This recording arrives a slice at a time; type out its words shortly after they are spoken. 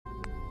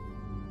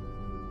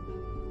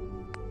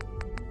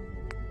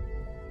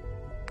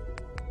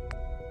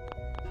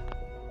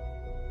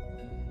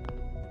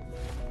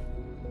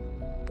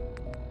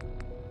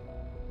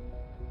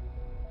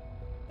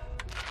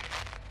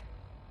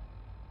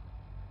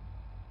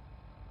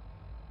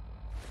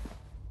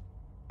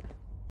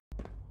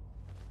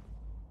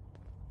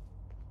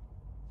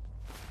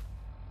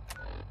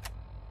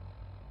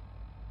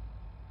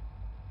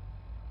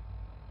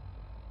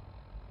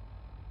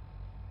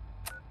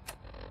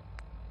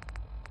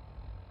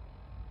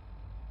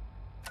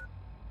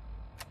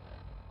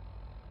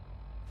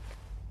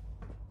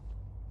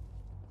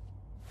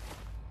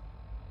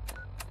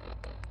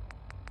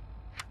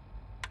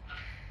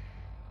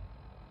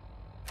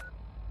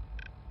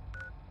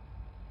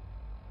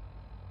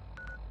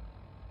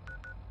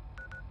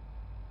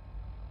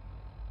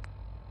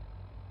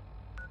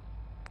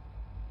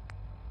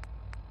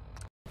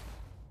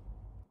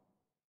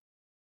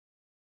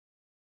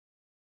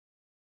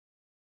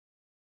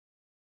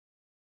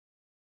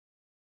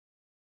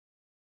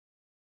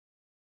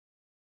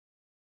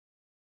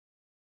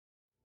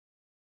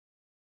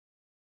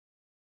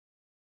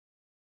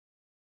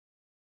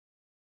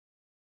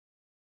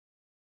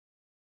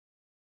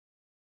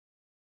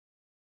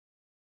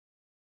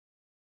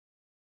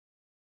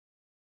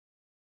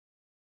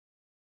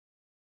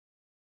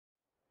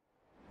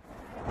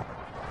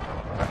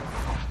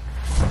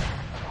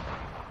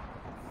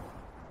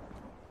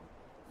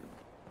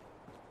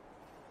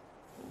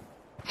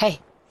Hey.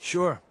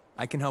 Sure,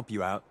 I can help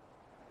you out.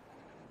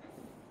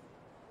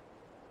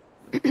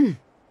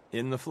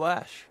 In the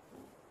flesh.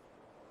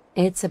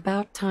 It's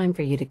about time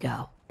for you to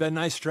go. Been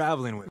nice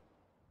traveling with.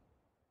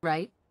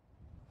 Right?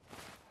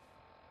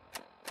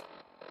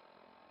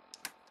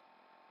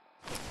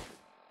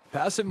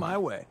 Pass it my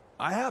way.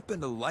 I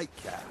happen to like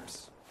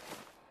caps.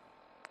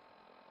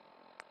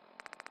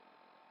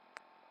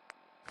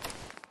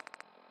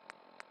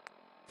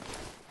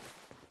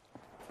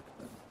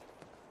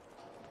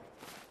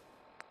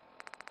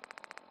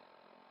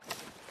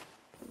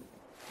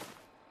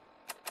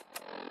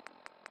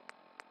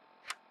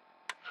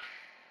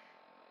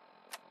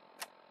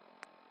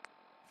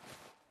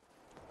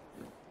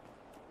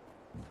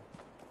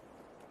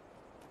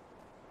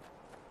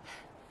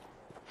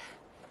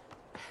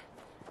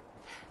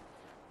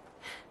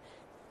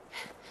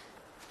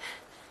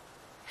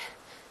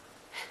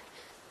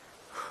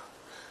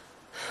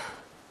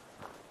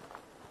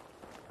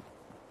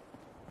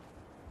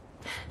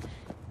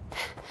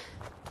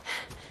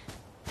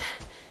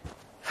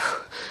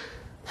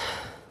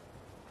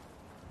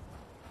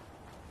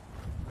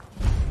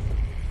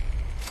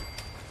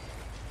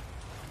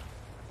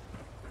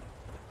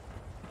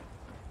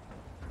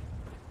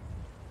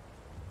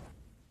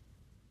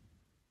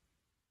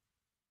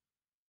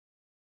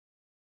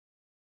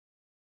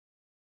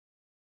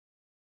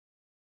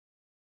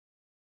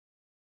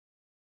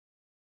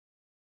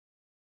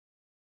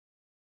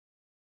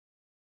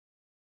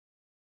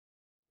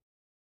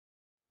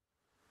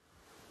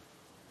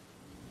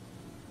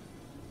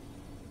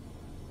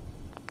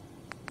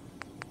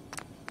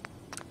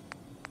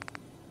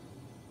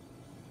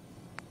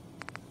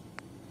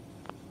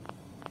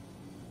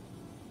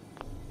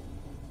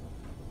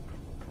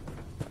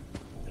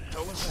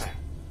 What was that?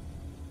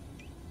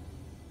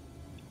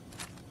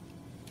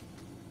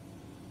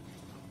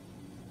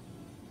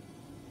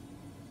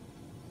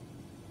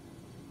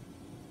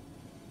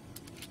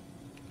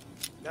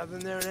 Nothing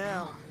there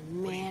now. Oh,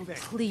 man,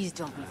 please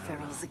don't be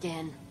ferals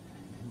again.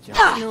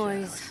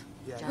 Noise.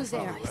 Yeah, Who's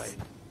you're there? probably right.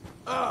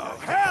 Oh,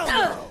 hell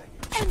no!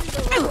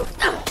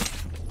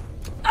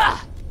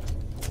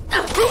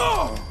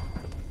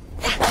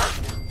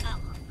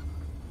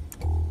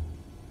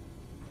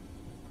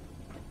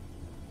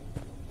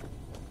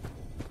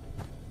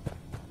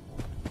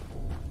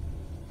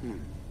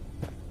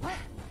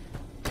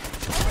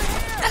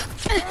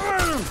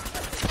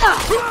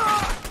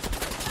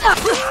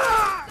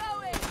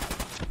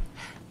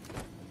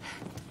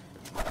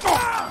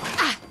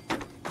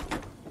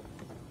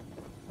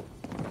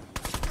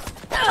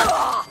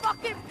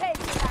 Fucking pig,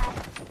 lad!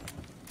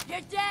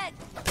 You're dead!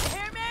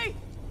 Hear me?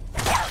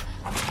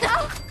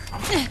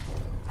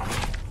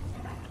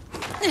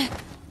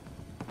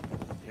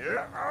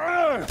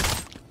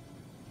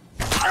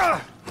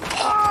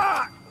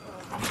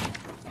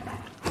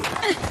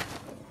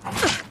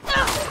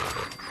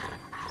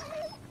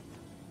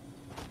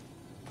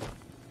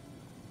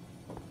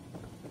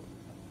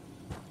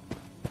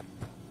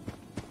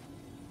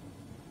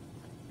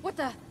 What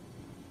the?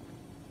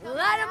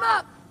 Light him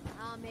up!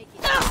 I'll make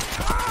it.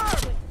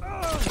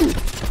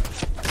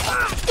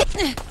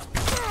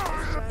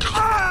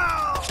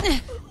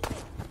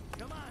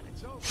 Come on,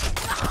 it's over.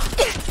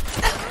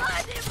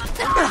 Light him up!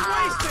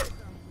 Waste it!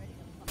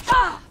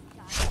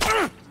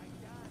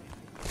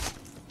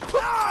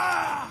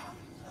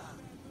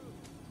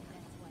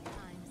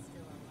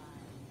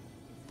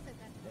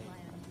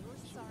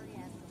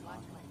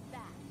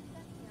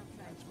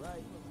 That's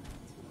right.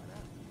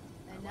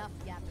 Enough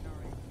yapping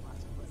already.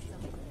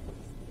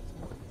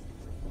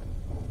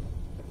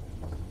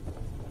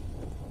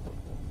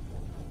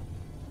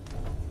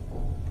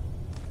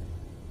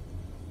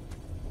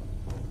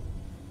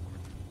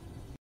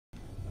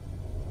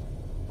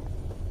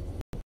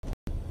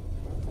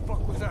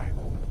 Fuck was that?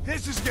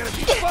 This is gonna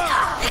be fun!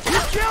 You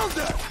killed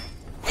her!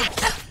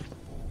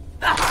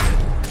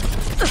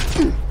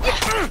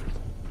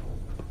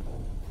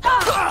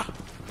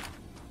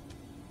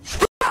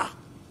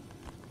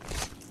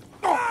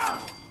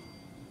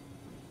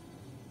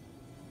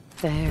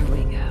 There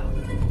we go.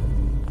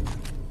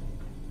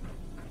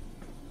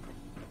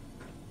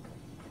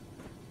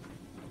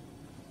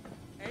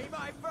 Ain't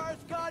my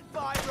first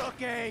gunfight,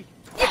 rookie!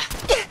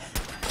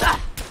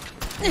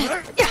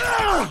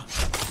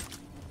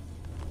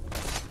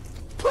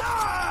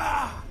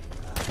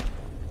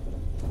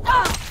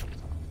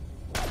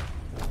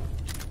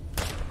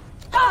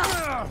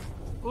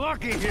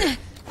 Lucky here.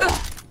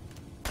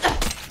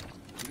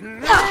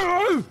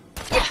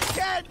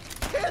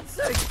 Can't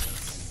see.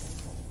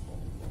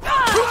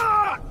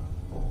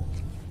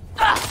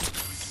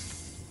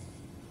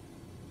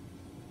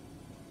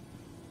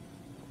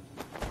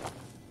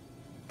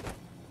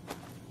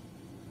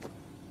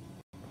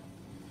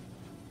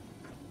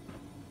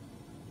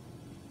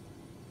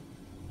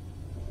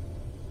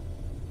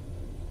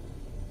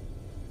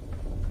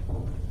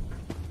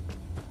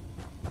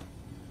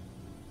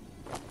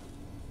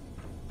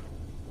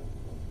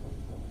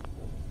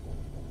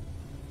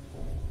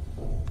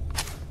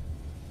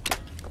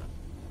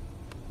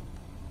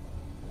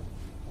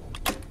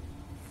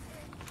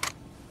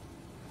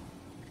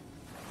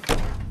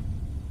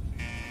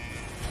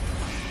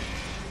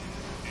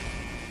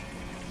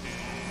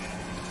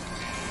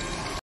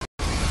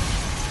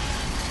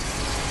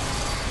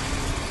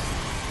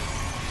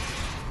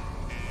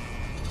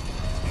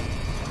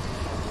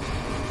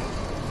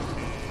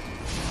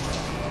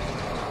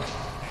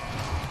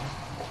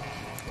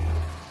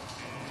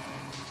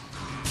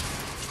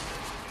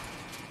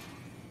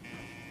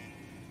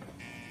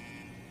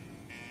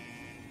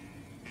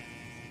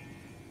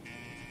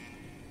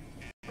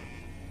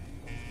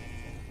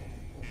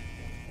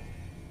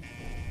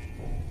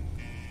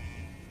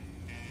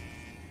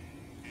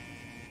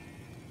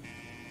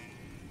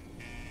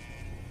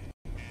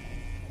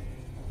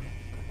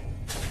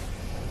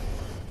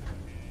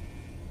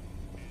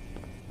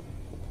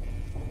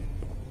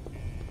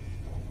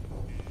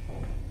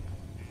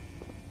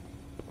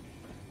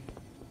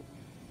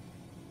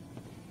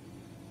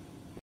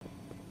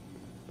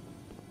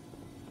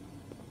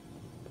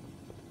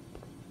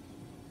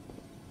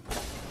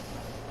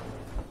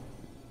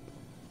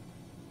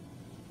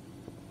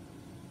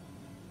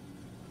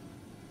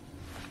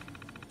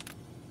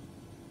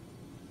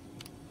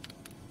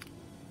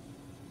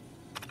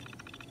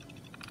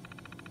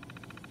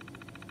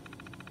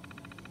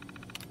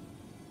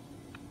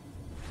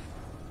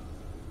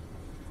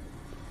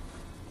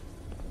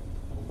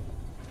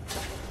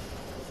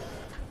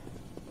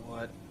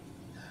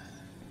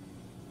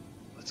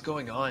 What's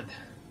going on?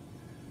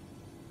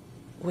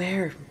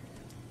 Where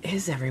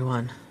is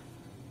everyone?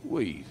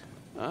 Wait,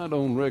 I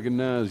don't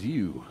recognize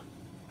you.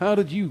 How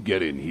did you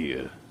get in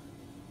here?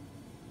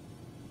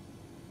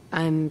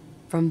 I'm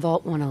from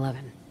Vault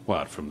 111.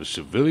 What, from the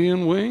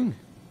civilian wing?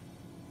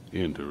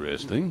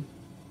 Interesting.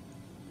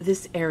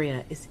 This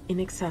area is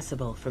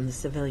inaccessible from the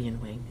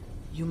civilian wing.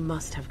 You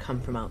must have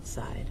come from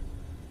outside.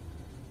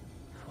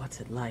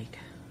 What's it like?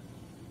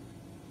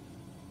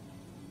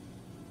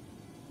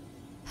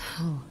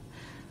 Oh,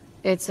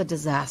 it's a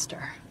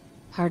disaster.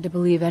 Hard to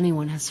believe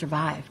anyone has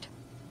survived.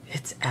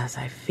 It's as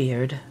I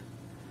feared.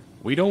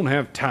 We don't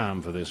have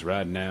time for this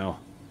right now.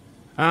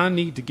 I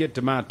need to get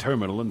to my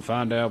terminal and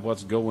find out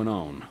what's going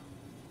on.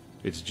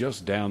 It's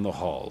just down the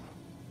hall.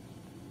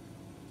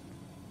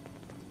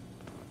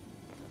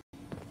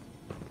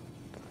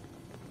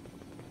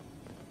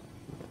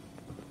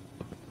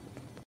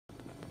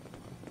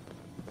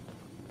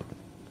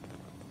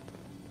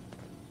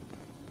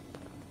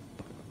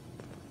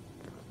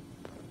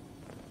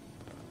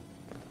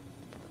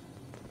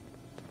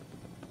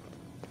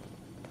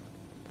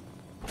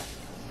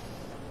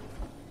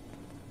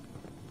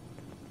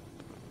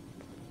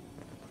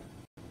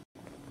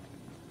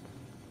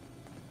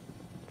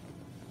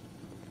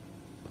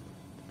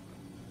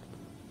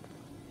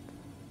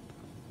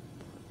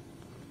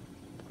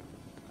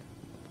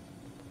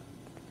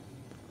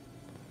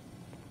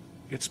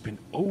 It's been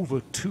over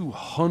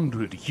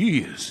 200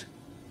 years.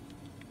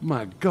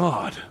 My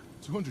God.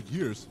 200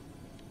 years?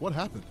 What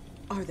happened?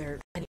 Are there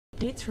any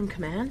updates from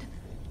command?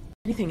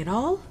 Anything at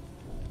all?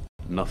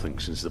 Nothing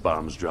since the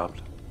bombs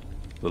dropped.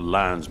 The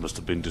lines must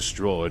have been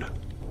destroyed.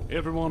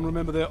 Everyone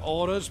remember their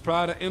orders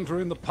prior to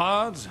entering the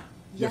pods?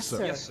 Yes,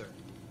 sir. Yes, sir.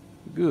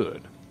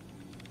 Good.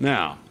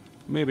 Now,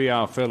 maybe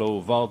our fellow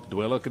Vault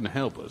Dweller can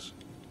help us.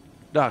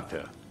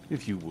 Doctor,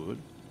 if you would.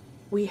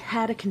 We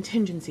had a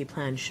contingency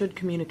plan should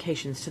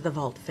communications to the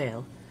vault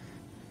fail.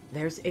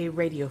 There's a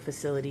radio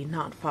facility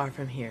not far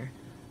from here.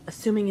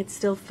 Assuming it's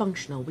still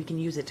functional, we can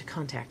use it to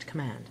contact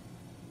command.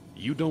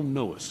 You don't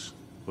know us,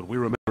 but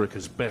we're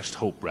America's best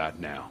hope right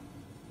now.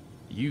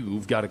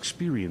 You've got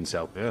experience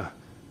out there,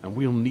 and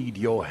we'll need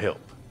your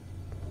help.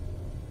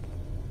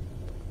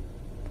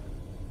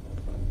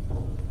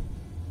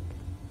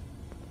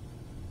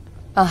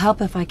 I'll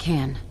help if I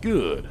can.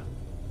 Good.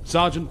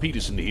 Sergeant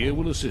Peterson here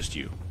will assist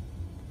you.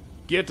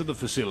 Get to the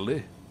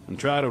facility and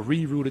try to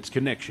reroute its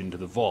connection to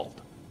the vault.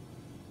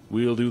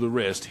 We'll do the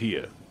rest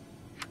here.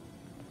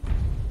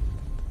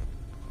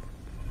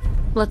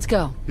 Let's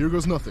go. Here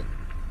goes nothing.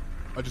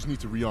 I just need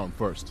to rearm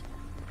first.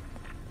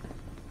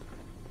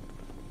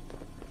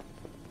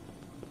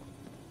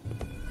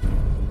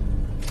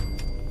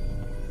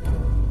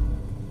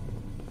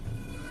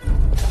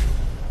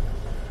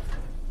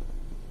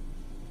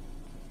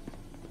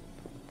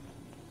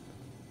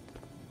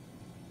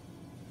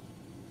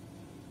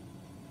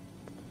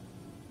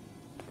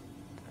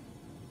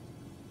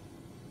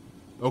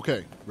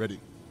 Okay, ready.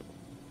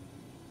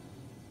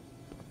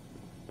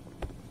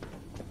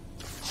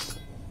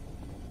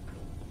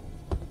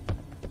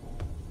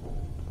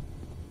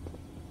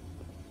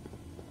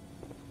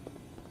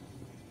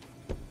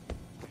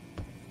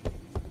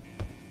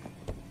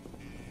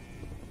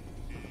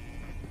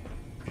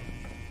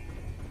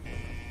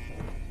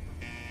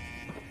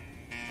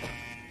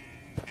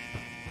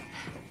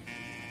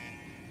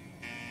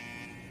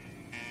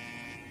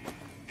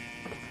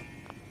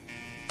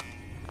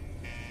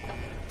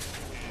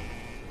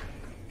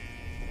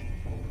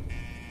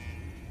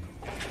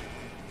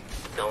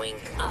 Going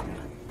up.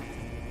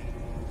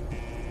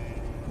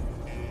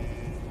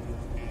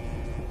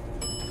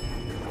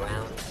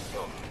 Ground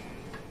floor.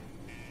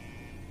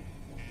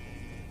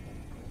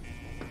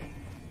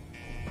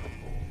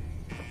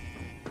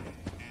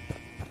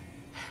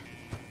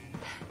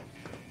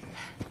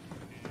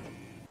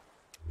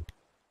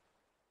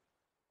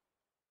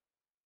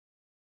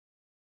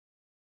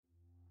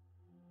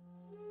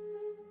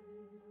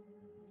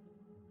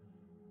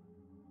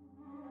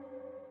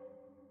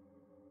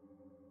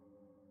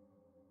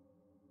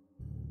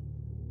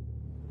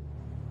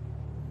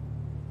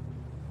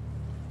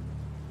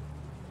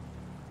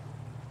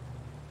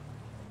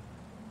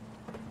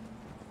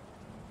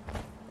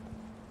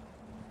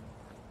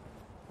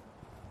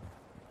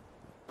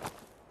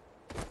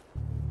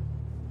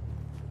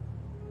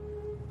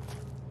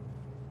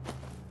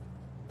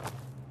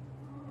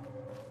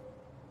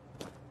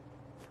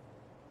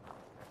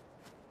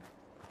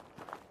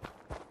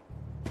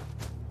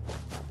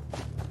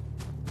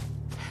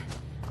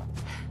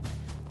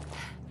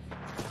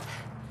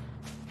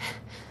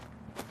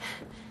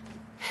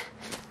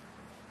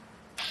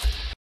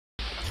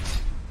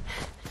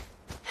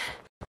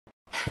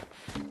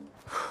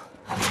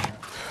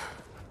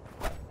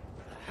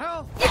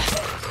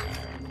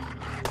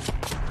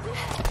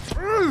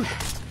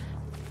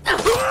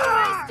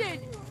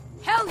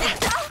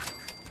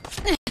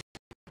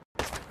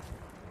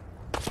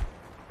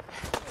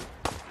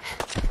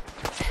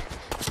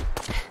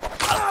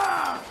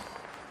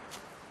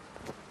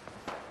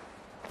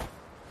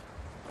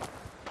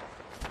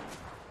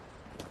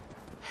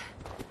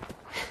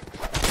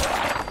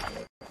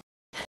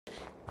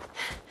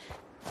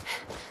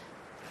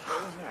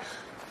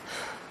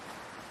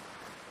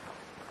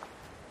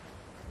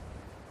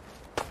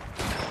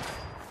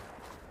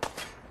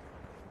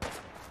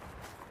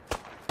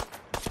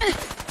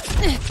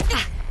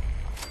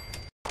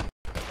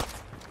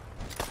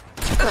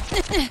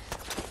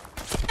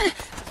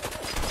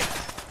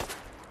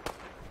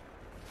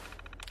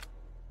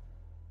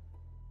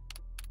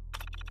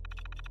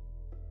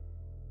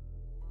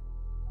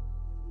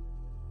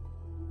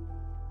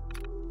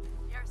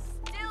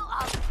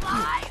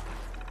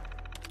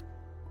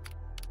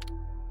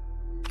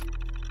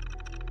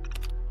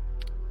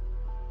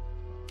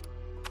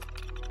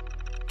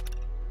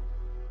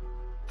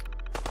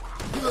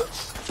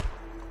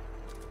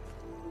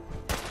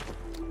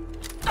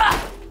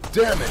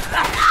 Damn it!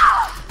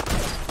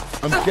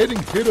 I'm getting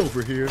hit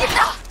over here.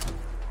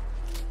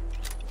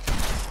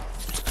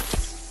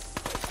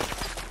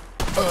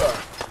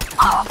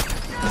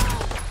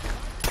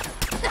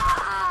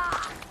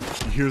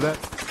 You hear that?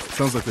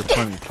 Sounds like they're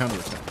planning a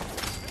counterattack.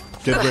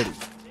 Get ready.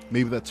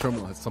 Maybe that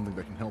terminal has something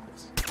that can help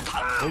us.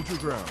 Hold your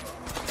ground.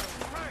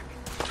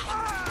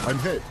 I'm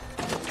hit.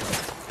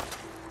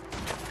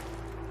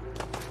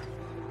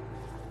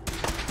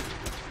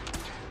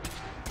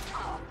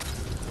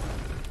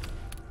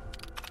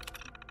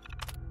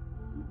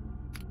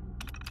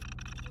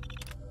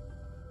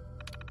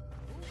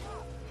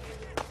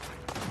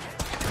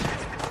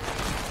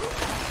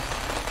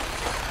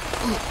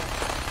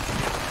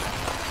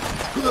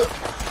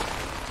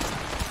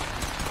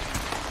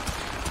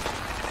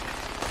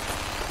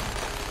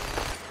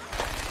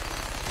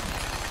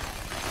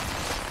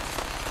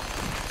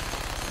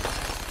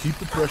 Keep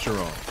the pressure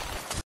on.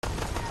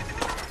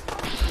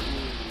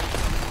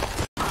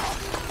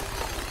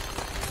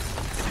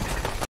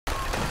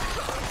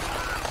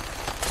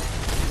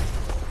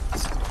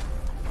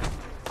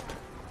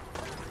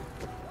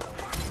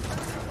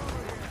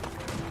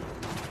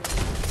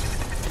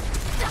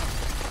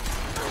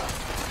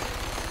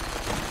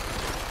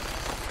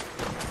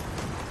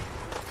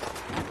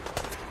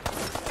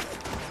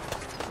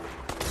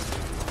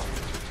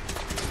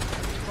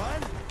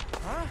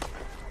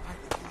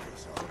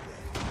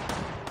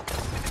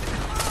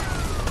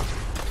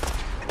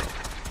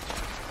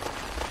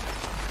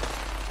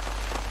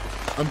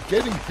 I'm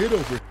getting hit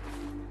over.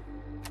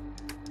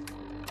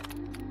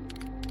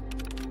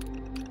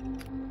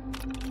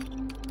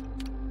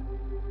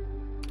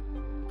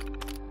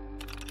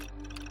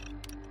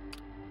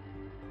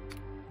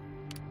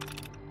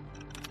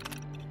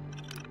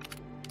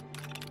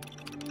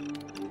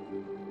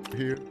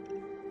 Here.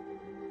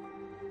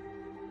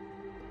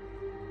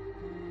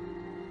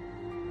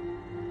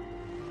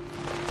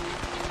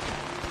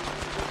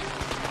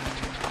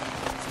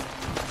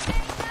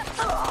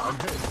 I'm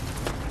hit.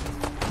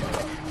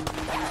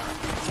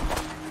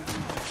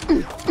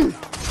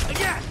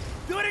 Again!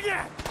 Do it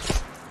again!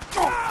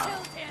 I'm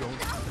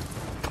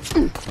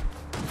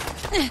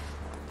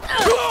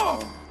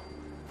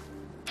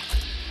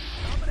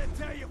gonna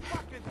tell you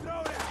fucking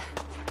throw that!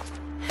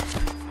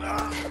 My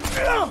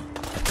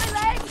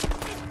leg!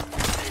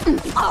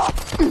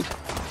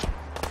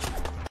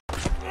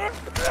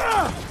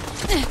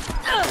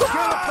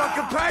 Gonna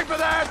fucking pay for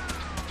that!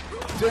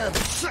 Damn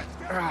it!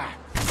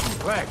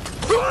 Leg!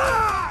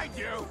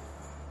 You!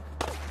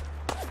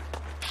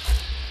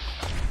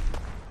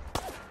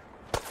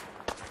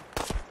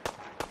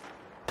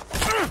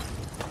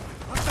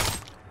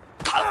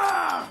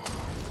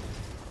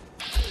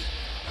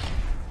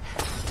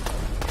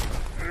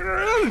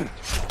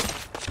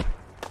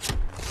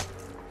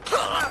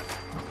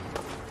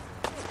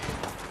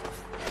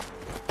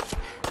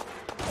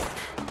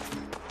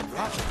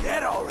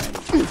 Dead already!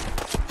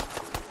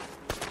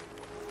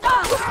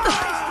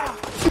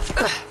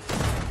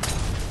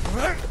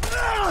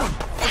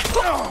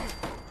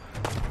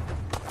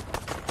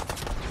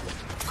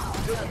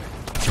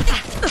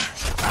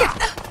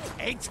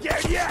 Ain't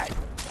scared yet!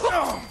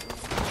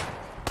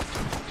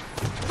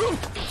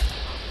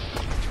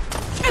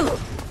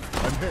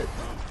 I'm hit.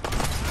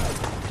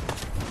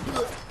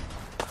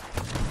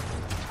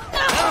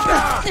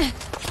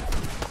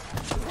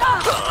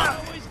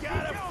 Always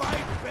gotta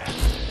fight back!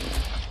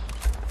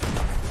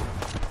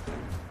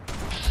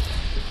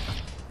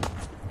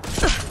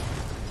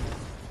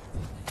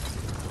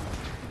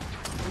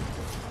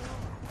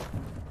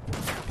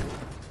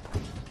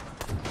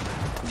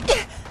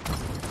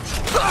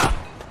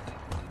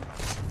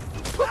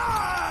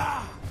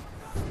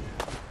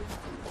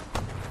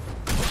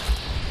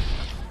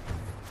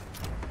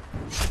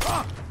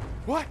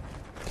 What?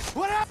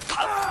 What happened?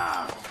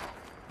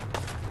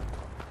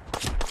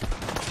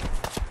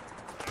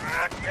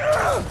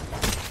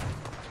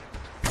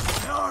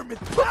 My arm is...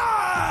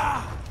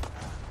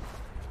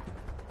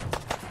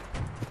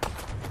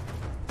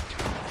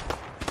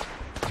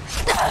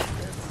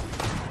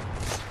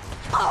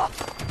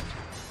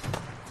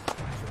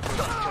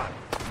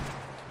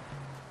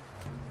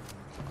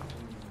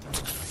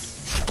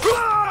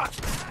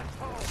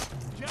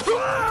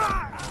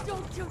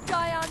 Don't you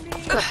die on me!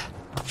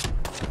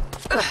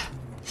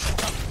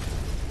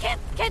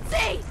 Can't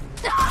see!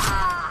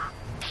 Ah!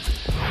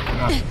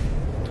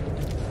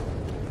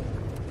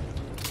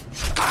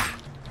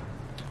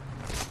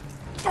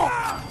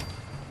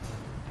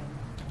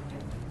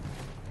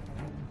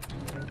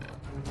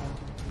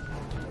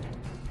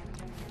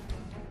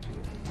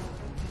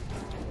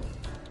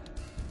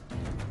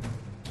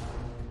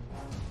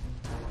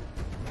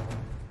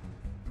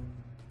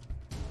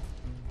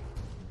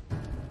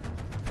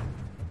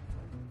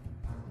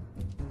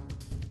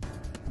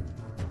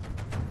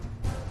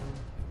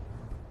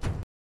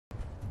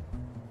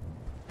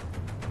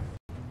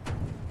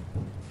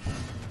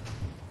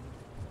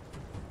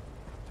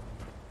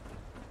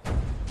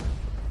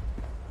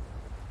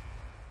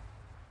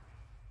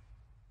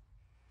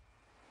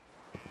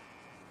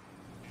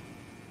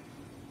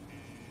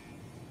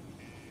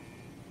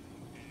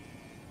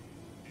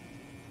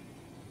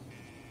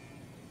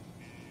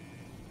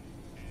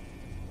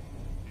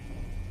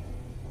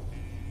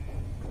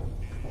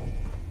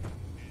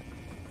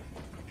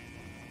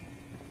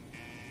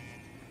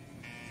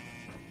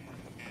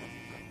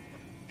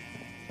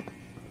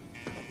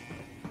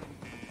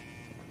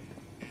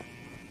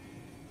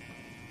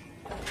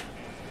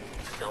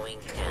 going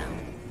down.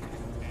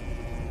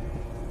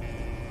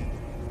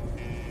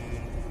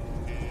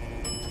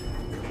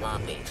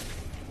 Lobby.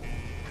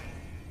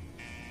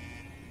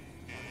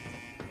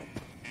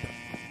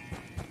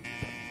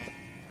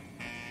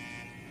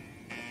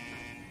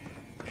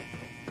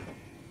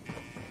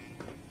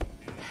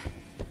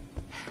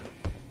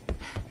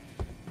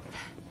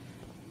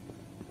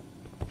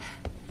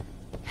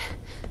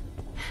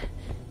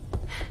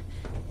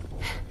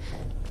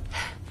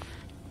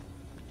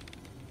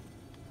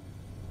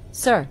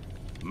 Sir,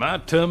 My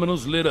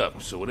terminal's lit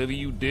up, so whatever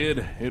you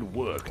did, it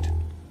worked.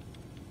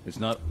 It's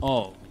not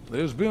all.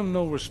 There's been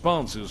no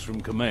responses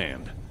from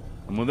command.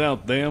 And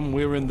without them,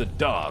 we're in the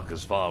dark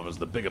as far as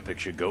the bigger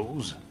picture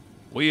goes.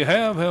 We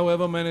have,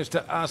 however, managed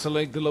to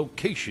isolate the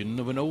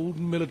location of an old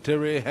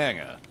military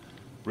hangar.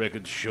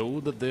 Records show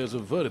that there's a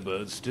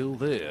vertibird still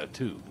there,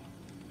 too.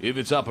 If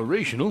it's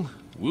operational,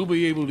 we'll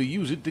be able to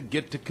use it to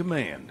get to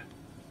command.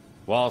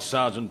 While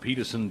Sergeant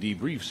Peterson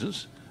debriefs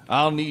us,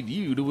 I'll need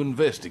you to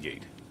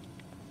investigate.